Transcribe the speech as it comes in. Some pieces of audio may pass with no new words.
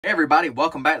Hey everybody,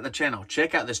 welcome back to the channel.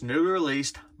 Check out this newly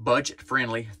released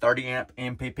budget-friendly 30 amp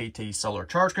MPPT solar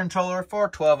charge controller for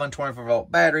 12 and 24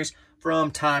 volt batteries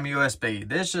from Timeusb.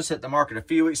 This just hit the market a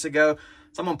few weeks ago,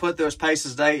 so I'm going to put through its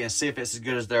paces today and see if it's as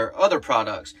good as their other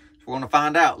products. So we're going to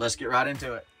find out. Let's get right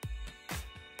into it.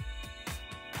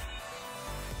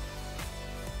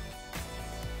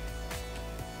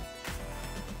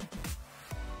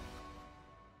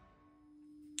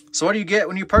 So what do you get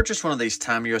when you purchase one of these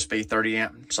Timeusb 30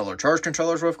 amp solar charge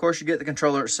controllers? Well, of course, you get the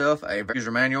controller itself, a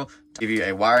user manual, to give you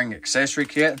a wiring accessory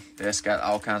kit. This got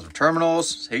all kinds of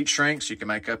terminals, heat shrinks. You can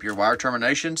make up your wire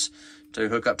terminations to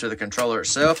hook up to the controller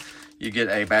itself. You get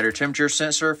a battery temperature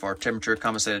sensor for temperature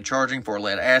compensated charging for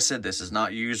lead acid. This is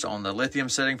not used on the lithium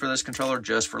setting for this controller,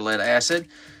 just for lead acid.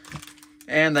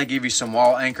 And they give you some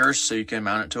wall anchors so you can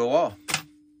mount it to a wall.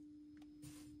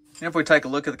 And if we take a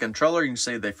look at the controller, you can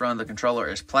see the front of the controller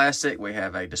is plastic. We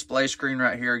have a display screen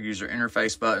right here, user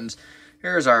interface buttons.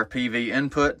 Here's our PV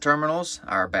input terminals,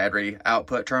 our battery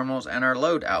output terminals, and our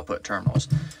load output terminals.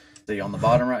 See on the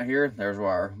bottom right here, there's where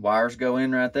our wires go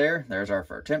in right there. There's our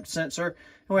temp sensor.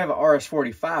 And we have an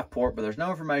RS-45 port, but there's no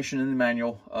information in the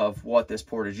manual of what this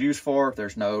port is used for.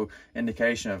 There's no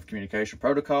indication of communication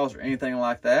protocols or anything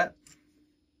like that.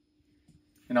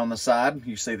 And on the side,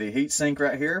 you see the heat sink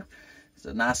right here. It's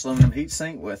a nice aluminum heat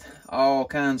sink with all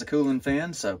kinds of cooling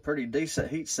fins, so pretty decent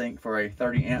heat sink for a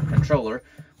 30 amp controller.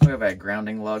 We have a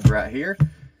grounding lug right here.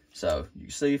 So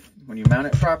you see when you mount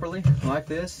it properly like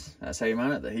this, that's how you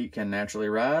mount it. The heat can naturally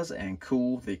rise and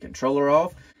cool the controller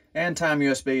off. And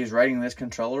Timeusb is rating this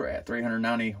controller at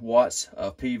 390 watts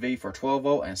of PV for 12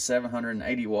 volt and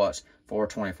 780 watts for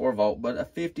 24 volt, but a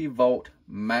 50 volt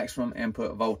maximum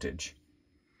input voltage.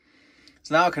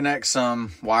 So now I'll connect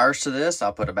some wires to this.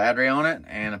 I'll put a battery on it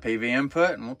and a PV input,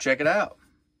 and we'll check it out.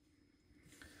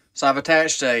 So I've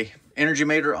attached a energy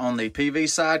meter on the PV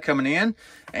side coming in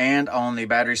and on the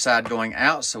battery side going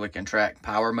out, so we can track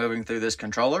power moving through this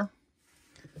controller.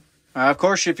 Of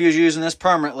course, if you was using this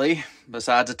permanently,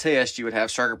 besides a test, you would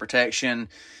have circuit protection,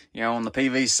 on the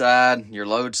PV side, your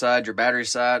load side, your battery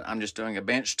side. I'm just doing a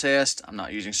bench test. I'm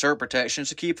not using circuit protection,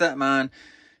 so keep that in mind.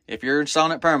 If you're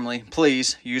installing it permanently,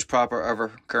 please use proper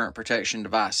overcurrent protection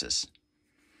devices.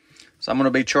 So I'm going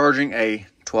to be charging a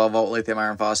 12 volt lithium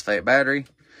iron phosphate battery.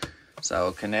 So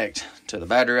I'll connect to the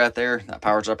battery right there. That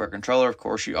powers up our controller. Of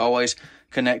course, you always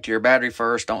connect to your battery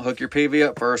first. Don't hook your PV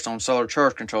up first on solar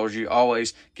charge controllers. You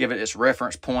always give it its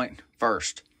reference point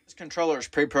first. This controller is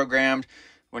pre-programmed.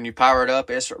 When you power it up,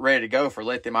 it's ready to go for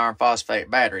lithium iron phosphate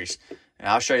batteries. And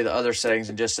I'll show you the other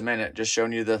settings in just a minute, just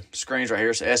showing you the screens right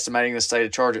here. So estimating the state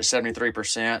of charge at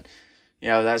 73%.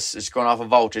 It's going off a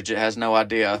voltage. It has no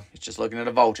idea. It's just looking at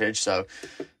a voltage. So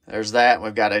there's that.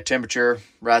 We've got a temperature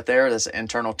right there. That's the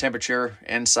internal temperature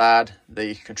inside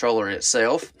the controller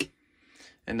itself.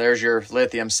 And there's your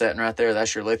lithium setting right there.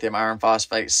 That's your lithium iron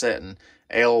phosphate setting.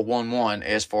 L11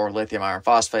 is for lithium iron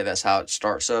phosphate. That's how it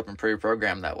starts up and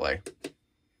pre-programmed that way.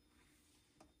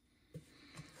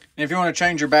 If you want to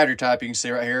change your battery type, you can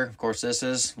see right here, of course, this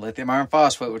is lithium iron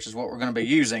phosphate, which is what we're going to be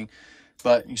using.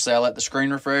 But you say, I'll let the screen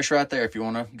refresh right there. If you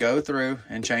want to go through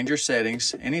and change your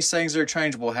settings, any settings that are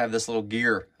changeable have this little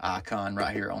gear icon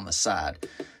right here on the side.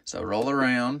 So roll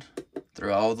around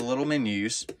through all the little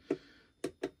menus.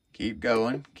 Keep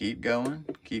going, keep going,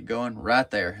 keep going right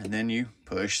there. And then you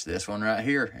push this one right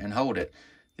here and hold it.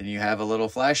 Then you have a little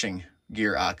flashing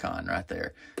gear icon right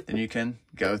there. Then you can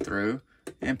go through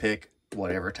and pick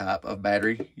whatever type of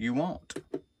battery you want.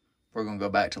 We're going to go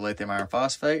back to lithium iron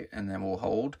phosphate, and then we'll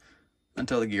hold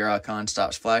until the gear icon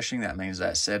stops flashing. That means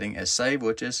that setting is saved,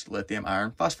 which is lithium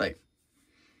iron phosphate.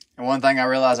 And one thing I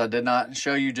realized I did not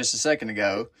show you just a second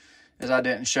ago is I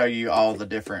didn't show you all the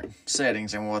different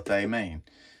settings and what they mean.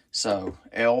 So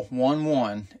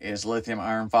L11 is lithium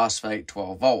iron phosphate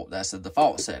 12 volt. That's the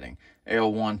default setting.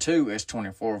 L12 is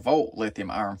 24 volt lithium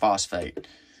iron phosphate.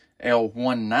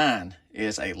 L19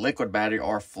 is a liquid battery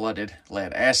or flooded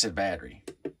lead acid battery.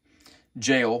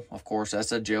 Gel, of course,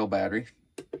 that's a gel battery.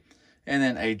 And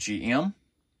then AGM.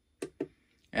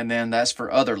 And then that's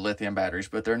for other lithium batteries,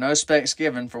 but there are no specs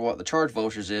given for what the charge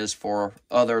voltage is for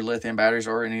other lithium batteries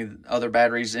or any other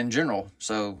batteries in general.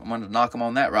 So I'm going to knock them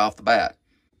on that right off the bat.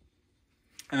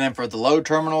 And then for the load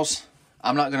terminals,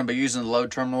 I'm not going to be using the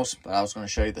load terminals, but I was going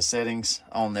to show you the settings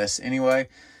on this anyway.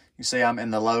 You see I'm in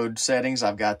the load settings.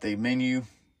 I've got the menu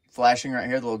flashing right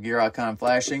here, the little gear icon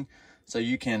flashing. So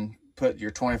you can put your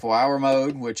 24-hour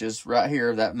mode, which is right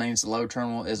here. That means the load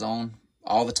terminal is on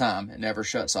all the time. It never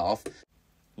shuts off.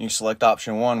 You select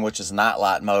option 1, which is night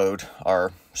light mode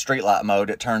or street light mode.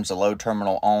 It turns the load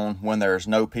terminal on when there's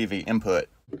no PV input.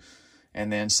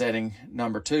 And then setting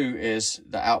number 2 is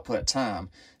the output time.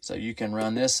 So you can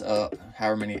run this up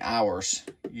however many hours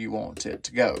you want it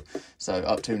to go. So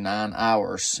up to 9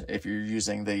 hours if you're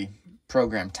using the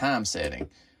program time setting.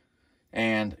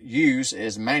 And use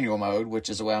is manual mode, which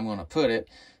is the way I'm going to put it.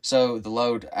 So the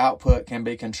load output can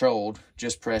be controlled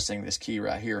just pressing this key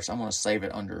right here. So I'm going to save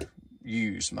it under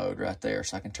use mode right there,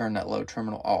 so I can turn that load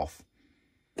terminal off.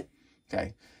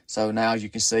 Okay, so now you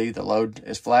can see the load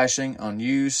is flashing on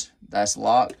use. That's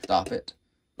locked. Stop it.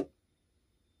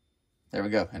 There we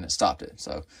go, and it stopped it.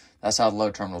 So that's how the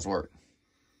load terminals work.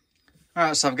 All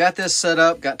right, so I've got this set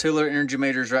up. Got 2 little energy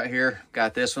meters right here.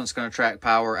 Got this one's going to track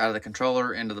power out of the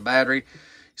controller into the battery.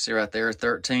 You see right there,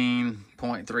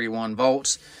 13.31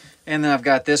 volts. And then I've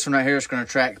got this one right here. It's going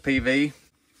to track PV.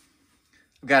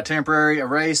 I've got a temporary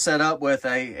array set up with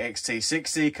a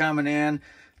XT60 coming in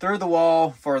through the wall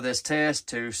for this test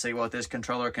to see what this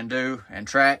controller can do and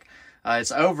track.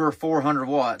 It's over 400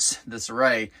 watts, this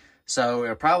array. So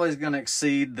it probably is going to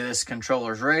exceed this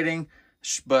controller's rating,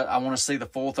 but I want to see the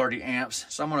full 30 amps.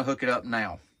 So I'm going to hook it up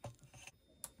now.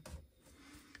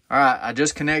 All right, I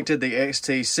just connected the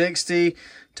XT60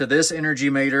 to this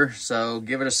energy meter. So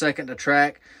give it a second to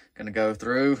track. Going to go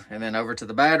through and then over to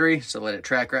the battery. So let it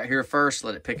track right here first.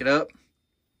 Let it pick it up.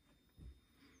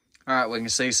 All right, we can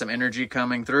see some energy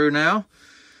coming through now.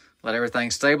 Let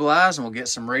everything stabilize and we'll get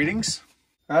some readings.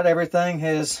 All right, everything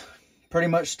has pretty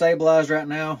much stabilized right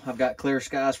now. I've got clear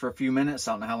skies for a few minutes.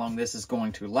 I don't know how long this is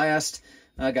going to last.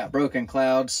 I got broken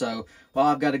clouds. So while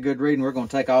I've got a good reading, we're going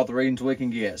to take all the readings we can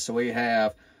get. So we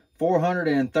have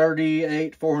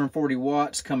 440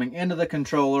 watts coming into the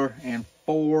controller and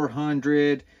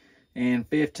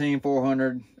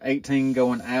 418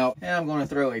 going out. And I'm going to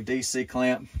throw a DC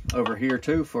clamp over here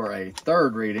too for a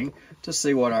third reading to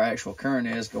see what our actual current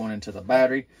is going into the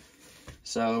battery.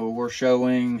 So we're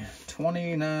showing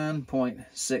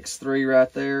 29.63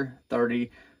 right there,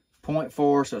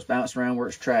 30.4, so it's bouncing around where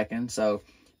it's tracking. So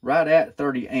right at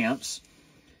 30 amps.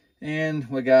 And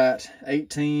we got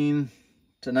 18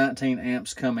 to 19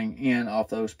 amps coming in off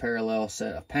those parallel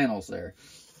set of panels there.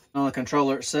 On the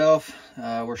controller itself,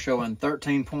 we're showing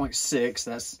 13.6.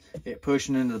 That's it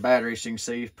pushing into the battery. So you can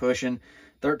see pushing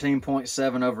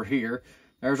 13.7 over here.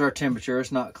 There's our temperature.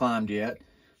 It's not climbed yet.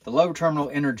 The load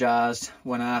terminal energized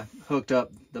when I hooked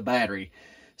up the battery.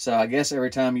 So I guess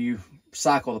every time you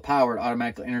cycle the power, it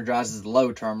automatically energizes the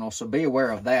load terminal. So be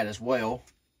aware of that as well.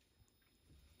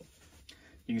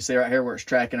 You can see right here where it's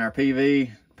tracking our PV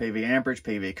amperage,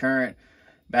 PV current,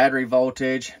 battery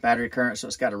voltage, battery current. So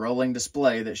it's got a rolling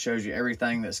display that shows you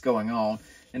everything that's going on.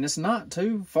 And it's not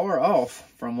too far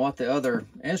off from what the other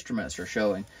instruments are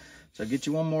showing. So I'll get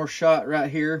you one more shot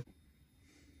right here.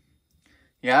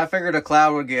 Yeah, I figured a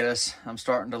cloud would get us. I'm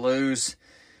starting to lose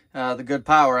the good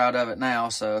power out of it now.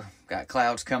 So got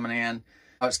clouds coming in.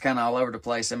 It's kind of all over the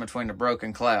place in between the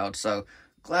broken clouds. So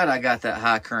glad I got that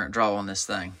high current draw on this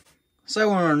thing. So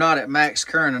when we're not at max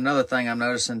current, another thing I'm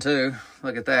noticing too,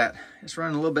 look at that. It's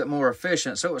running a little bit more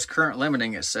efficient. So it was current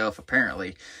limiting itself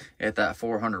apparently at that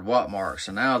 400 watt mark.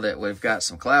 So now that we've got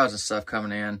some clouds and stuff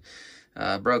coming in,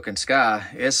 broken sky,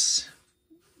 it's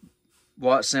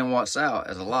watts in, watts out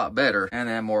is a lot better. And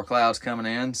then more clouds coming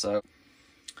in. So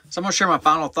I'm going to share my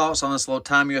final thoughts on this little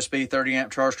Timeusb 30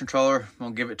 amp charge controller. I'm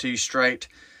going to give it to you straight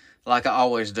like I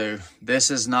always do. This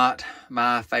is not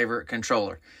my favorite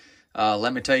controller.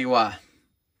 Let me tell you why.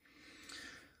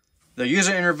 The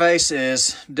user interface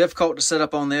is difficult to set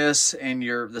up on this, and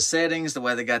the settings, the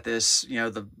way they got this,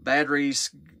 the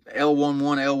batteries,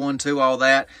 L11, L12, all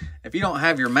that. If you don't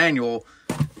have your manual,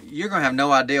 you're going to have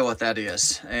no idea what that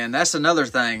is. And that's another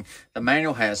thing. The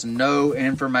manual has no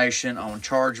information on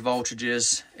charge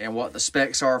voltages and what the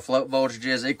specs are, float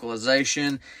voltages,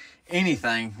 equalization,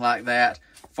 anything like that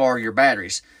for your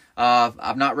batteries.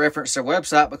 I've not referenced their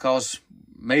website because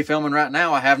me filming right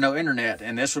now, I have no internet,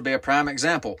 and this would be a prime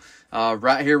example.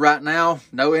 Right here, right now,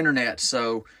 no internet.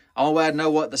 So only way I'd know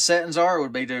what the settings are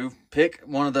would be to pick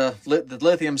one of the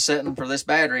lithium setting for this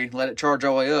battery, let it charge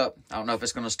all the way up. I don't know if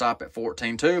it's going to stop at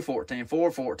 14.2, 14.4,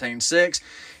 14.6.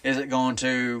 Is it going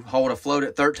to hold a float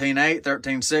at 13.8,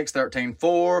 13.6,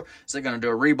 13.4? Is it going to do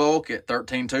a rebulk at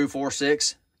 13.2,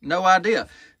 4.6? No idea.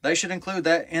 They should include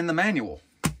that in the manual.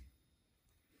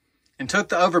 And took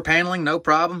the over paneling, no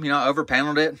problem. I over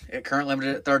paneled it. It current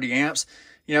limited at 30 amps.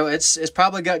 It's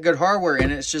probably got good hardware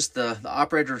in it. It's just the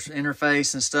operator's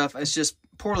interface and stuff. It's just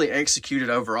poorly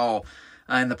executed overall.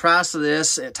 And the price of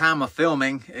this at time of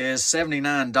filming is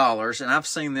 $79. And I've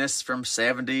seen this from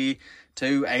 $70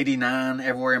 to $89,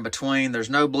 everywhere in between. There's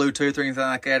no Bluetooth or anything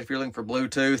like that if you're looking for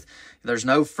Bluetooth. There's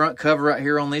no front cover right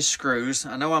here on these screws.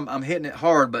 I know I'm hitting it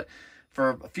hard, but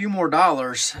for a few more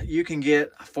dollars, you can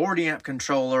get a 40 amp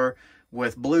controller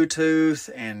with Bluetooth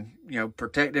and,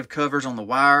 protective covers on the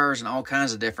wires and all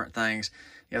kinds of different things.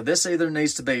 This either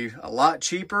needs to be a lot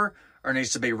cheaper or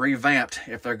needs to be revamped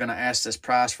if they're going to ask this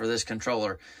price for this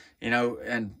controller.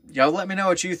 And y'all let me know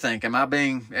what you think. Am I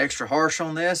being extra harsh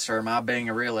on this, or am I being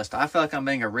a realist? I feel like I'm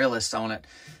being a realist on it.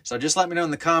 So just let me know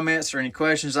in the comments, or any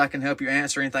questions I can help you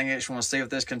answer, anything else you want to see with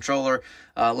this controller.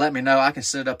 Let me know. I can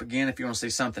set it up again if you want to see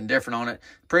something different on it.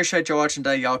 Appreciate y'all watching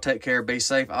today. Y'all take care. Be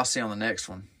safe. I'll see you on the next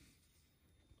one.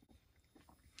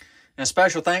 And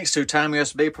special thanks to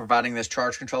Timeusb providing this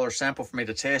charge controller sample for me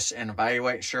to test and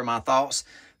evaluate and share my thoughts.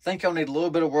 I think y'all need a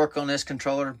little bit of work on this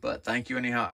controller, but thank you anyhow.